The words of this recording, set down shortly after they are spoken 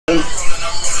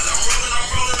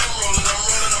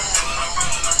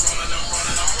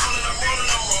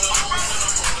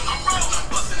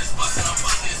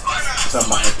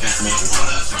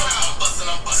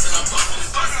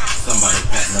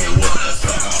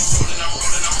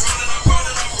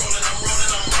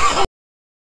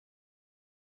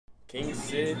King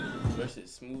Sid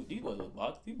versus Smooth. These boys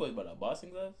about a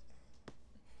boxing gloves.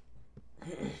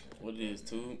 What it is,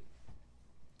 too?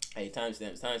 Hey,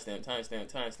 timestamp. I ain't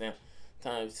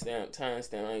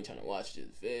trying to watch this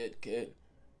vid, kid.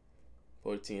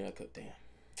 14, I could, damn.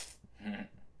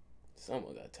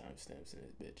 Someone got timestamps in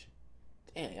this bitch.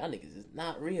 Damn, y'all niggas is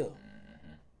not real.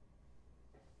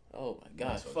 Oh my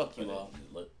god, fuck you all.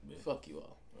 Fuck you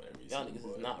all. Y'all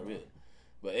niggas is not real.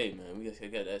 But hey, man, we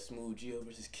got that Smooth GIO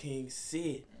versus King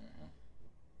Sid.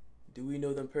 Do we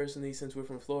know them personally since we're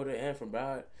from Florida and from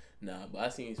Broward? Nah, but I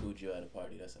seen Smooth GIO at a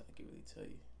party. That's all I can really tell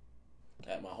you.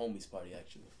 At my homie's party,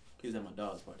 actually. He was at my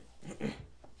dog's party.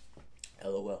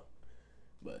 LOL.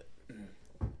 But,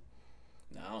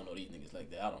 nah, I don't know these niggas like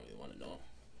that. I don't really want to know him.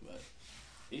 But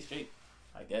he's straight,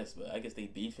 I guess. But I guess they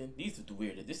beefing. These are the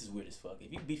weirdest. This is weird as fuck.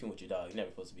 If you beefing with your dog, you're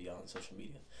never supposed to be on social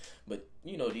media. But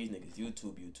you know these niggas,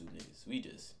 YouTube niggas. We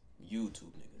just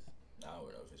YouTube niggas. I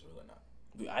don't know if it's real or not.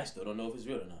 I still don't know if it's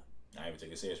real or not. I didn't even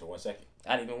take it serious for 1 second.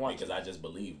 I didn't even watch because I just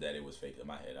believed that it was fake in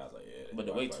my head. I was like, yeah. But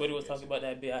the way Twitter was talking about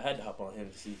that bit, I had to hop on him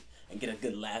to see and get a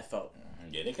good laugh out.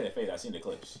 Yeah, they couldn't fade. I seen the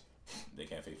clips. They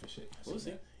can't fade for shit. We'll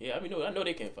see. Yeah, I mean, I know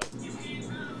they can't fight.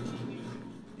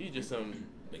 You just some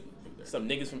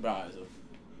niggas from Broward. So.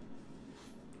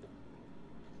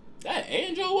 That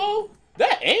Angel, whoa?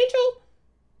 That Angel?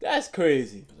 That's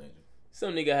crazy.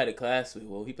 Some nigga I had a class with.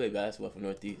 Well, he played basketball for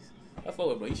Northeast. I fuck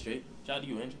with bro. He's straight. Shout out to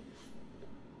you, Angel.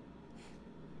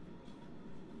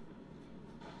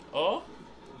 Oh?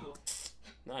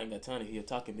 Nah, I ain't got time to hear you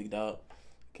talking, big dog.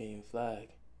 Can't even flag.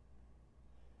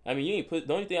 I mean, you ain't put.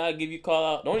 The only thing I give you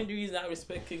call out. The only reason I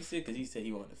respect King Sid because he said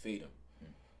he wanted to fade him.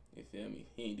 You feel me?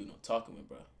 He ain't do no talking with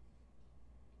bro.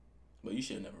 But you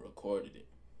should have never recorded it.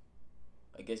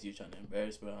 I guess you're trying to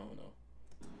embarrass bro. I don't know.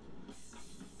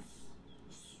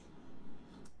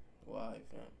 Why,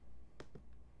 fam?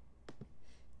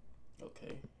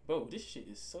 Okay, bro. This shit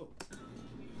is so.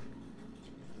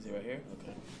 Is it right here?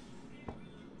 Okay.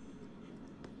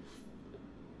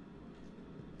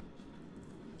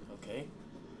 Okay.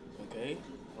 Okay.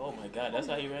 Oh my god, that's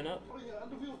how he ran up?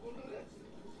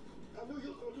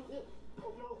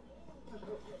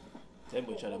 That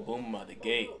boy tried to boom him out the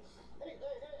gate.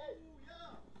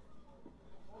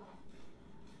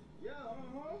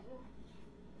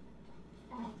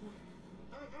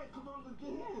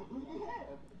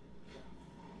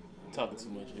 Talking too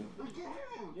much, you.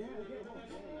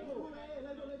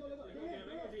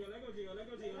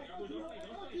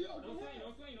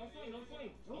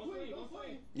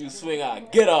 You swing, I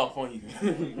get off on you.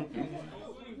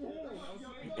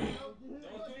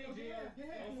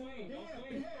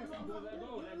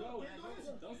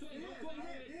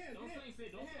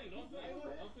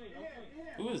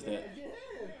 Who is that?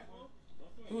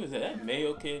 Who is that? That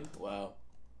Mayo kid? Wow.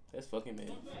 That's fucking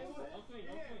Mayo.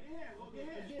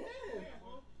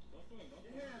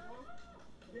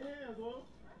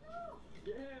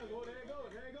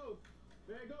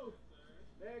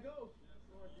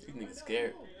 These niggas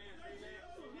scared.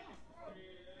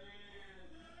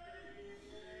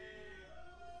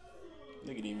 Nigga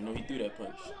didn't even know he threw that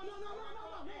punch.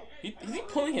 Is he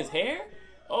pulling his hair?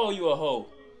 Oh, you a hoe.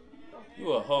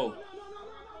 You a hoe.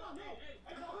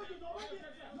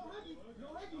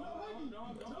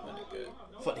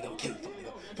 Fuck nigga, I'ma kill you.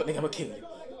 Fuck nigga, I'ma kill you.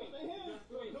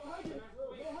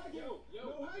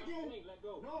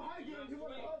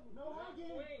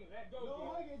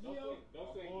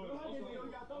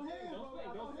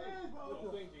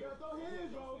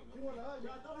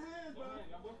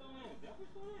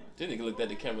 This nigga looked at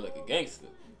the camera like a gangster.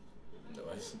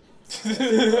 Why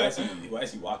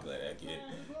is he walking like that, kid?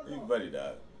 You buddy,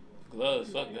 dog.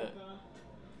 Gloves, fuck that.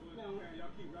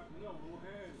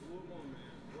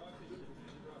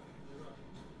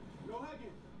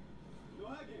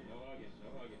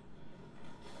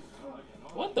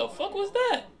 What the fuck was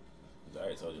that? I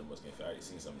already told you I already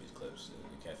seen some of these clips.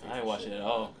 I ain't watching it at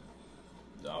all.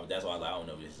 No, that's why I don't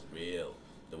know if it's real.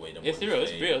 The way them. It's real.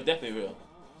 It's real. It's definitely real.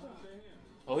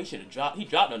 Oh, he should have dropped. He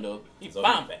dropped him though. He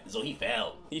bombed. So he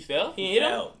fell. He fell. He hit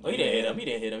him. Oh, he didn't hit him. He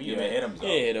didn't hit him. He didn't hit him. He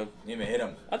didn't hit him. He didn't hit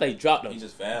him. I thought he dropped him. He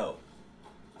just fell.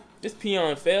 This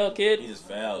peon fell, kid. He just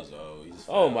fell, so he just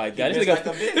fell. Oh my god, this nigga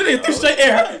threw straight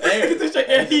air. He threw straight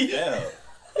air. He fell.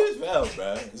 He just fell,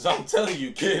 bro. So I'm telling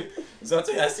you, kid. So I'm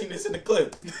telling you, I seen this in the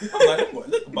clip. I'm like,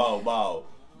 look, bow.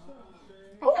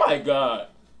 Oh my god.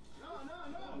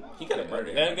 He could have murdered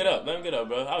him. Let him get up. Let him get up,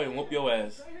 bro. I would whoop your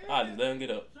ass. I'll just let him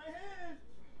get up.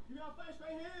 You gotta fight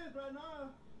straight hands, bro. No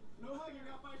hugging. You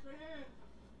gotta fight straight hands.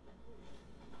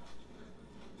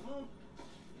 Come on.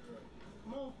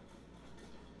 Come on.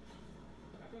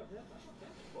 Come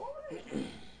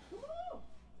on.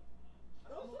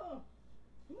 Come on.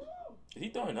 Is he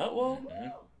throwing up, whoa?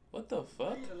 What the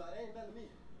fuck?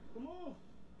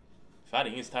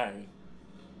 Fighting is tiring.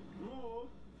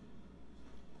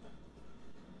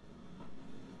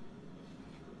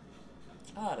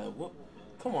 Ah, the whoop.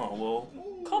 Come on, whoa.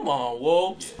 Come on,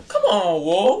 whoa. Come on,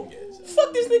 whoa.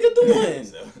 Fuck this nigga doing?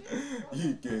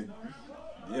 You good.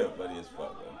 Yeah, funny as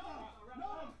fuck,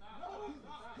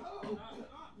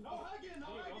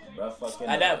 bro.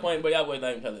 At that point, bro, y'all boys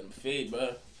not even telling them fade,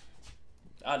 bro.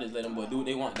 I'll just let them boys do what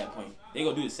they want at that point. They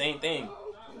gonna do the same thing.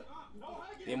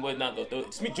 Them boys not gonna throw.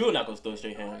 Smith Jewel not gonna throw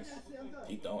straight hands.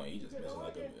 He throwing. He just messing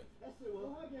like a bit.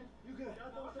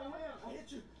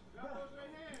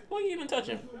 Boy, you even touch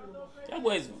him. Y'all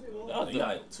boys. He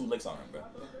got 2 licks on him, bro.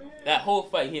 That whole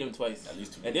fight hit him twice. At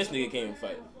least 2. And this nigga can't even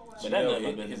fight. But that's not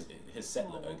my business. His set,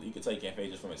 you can tell he can't fade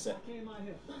just from his set.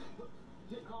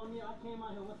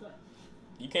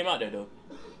 You came out there though.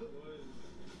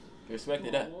 You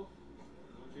respected that.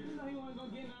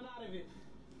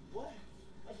 What?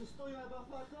 I just stole you about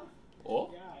 5 times? Or?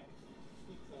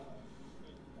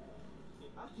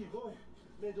 I keep going.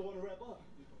 Man don't want to wrap up.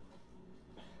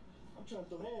 I'm trying to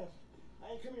throw hands.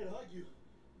 I ain't come here to hug you.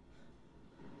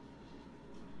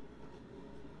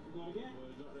 You going again?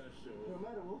 No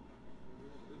matter what.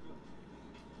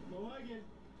 No hugging.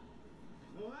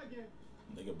 No hugging.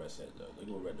 Look at Brett said though. Look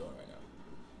at what Red doing right now.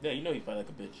 Yeah, you know he fight like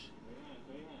a bitch.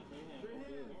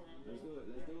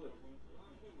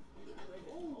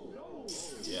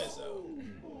 Yeah, so.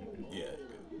 Yeah,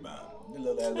 good. Bam.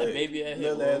 Look at that lick. Baby at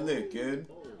Look at that lick, kid.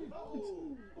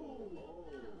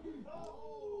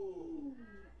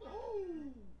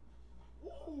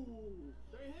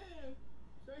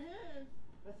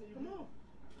 Come on.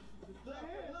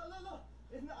 Look.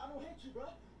 It's not, I don't hit you, bro.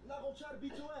 I'm not gonna try to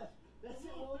beat your ass. That's it,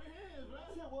 Will.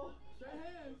 That's it, Will. Straight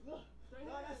hands. Look.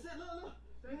 No, that's it. Look.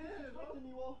 Straight hands, bro.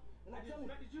 Me, Will. And I'm telling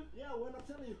you. Yeah, when I'm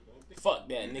telling you. Fuck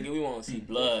that, nigga. We want to see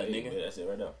blood, nigga. Yeah, that's it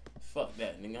right there. Fuck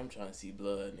that, nigga. I'm trying to see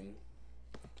blood, nigga.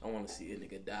 I want to see a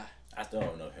nigga die. I still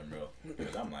don't know him real.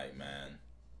 Because I'm like, man.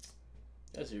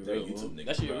 That's your They're real YouTube Wolf. niggas,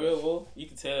 That's your bro. real Wolf. You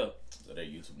can tell. So they're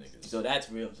YouTube niggas. So that's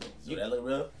real. So that look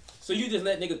real? So you just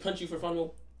let niggas punch you for fun,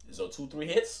 Wolf? So 2-3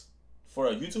 hits? For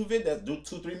a YouTube vid that do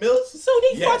 2-3 mils? So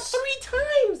they fought 3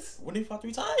 times. When they fought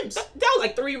 3 times? That was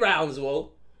like 3 rounds,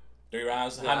 Wolf. 3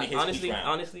 rounds? Nah, How many hits each round?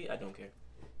 Honestly, I don't care.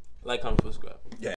 Like, comment, subscribe. Yeah.